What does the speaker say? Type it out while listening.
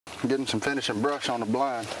getting some finishing brush on the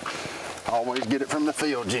blind. Always get it from the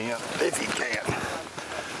field gym if you can.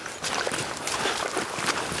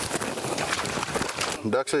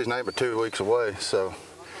 Duck season ain't but 2 weeks away, so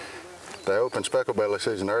they open specklebelly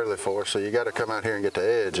season early for us, so you got to come out here and get the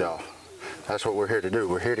edge off. That's what we're here to do.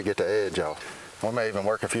 We're here to get the edge off. We may even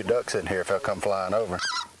work a few ducks in here if they'll come flying over.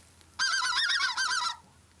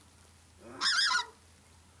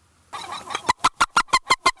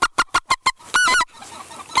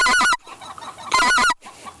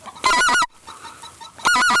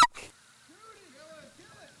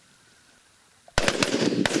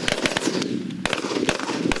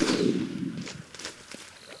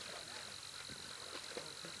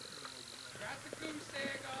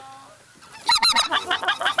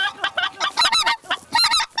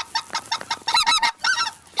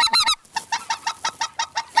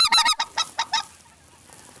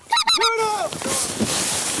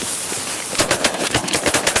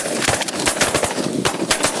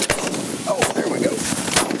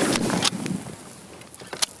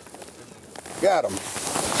 Got him.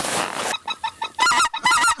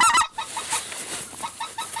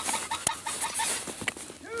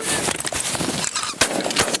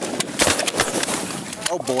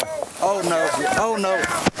 Oh boy. Oh no. Oh no.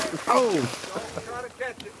 Oh. Try to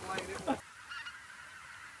catch it, Lane.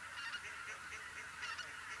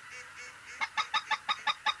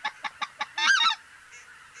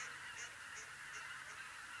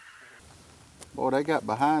 Boy, they got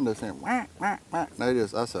behind us and whack, whack, whack. They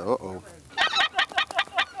just, I said, uh-oh.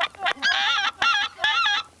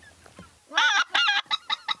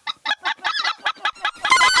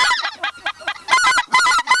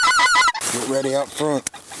 Get ready out front.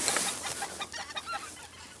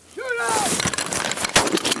 Shoot up!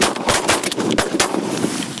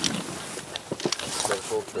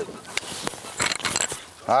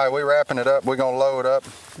 All right, we wrapping it up. We're gonna load up.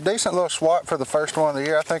 Decent little swat for the first one of the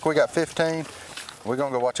year. I think we got 15. We're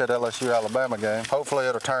gonna go watch that LSU Alabama game. Hopefully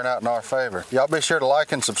it'll turn out in our favor. Y'all be sure to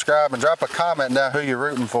like and subscribe and drop a comment down who you're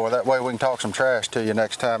rooting for. That way we can talk some trash to you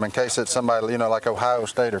next time in case it's somebody, you know, like Ohio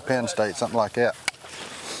State or Penn State, something like that.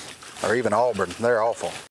 Or even Auburn. They're awful.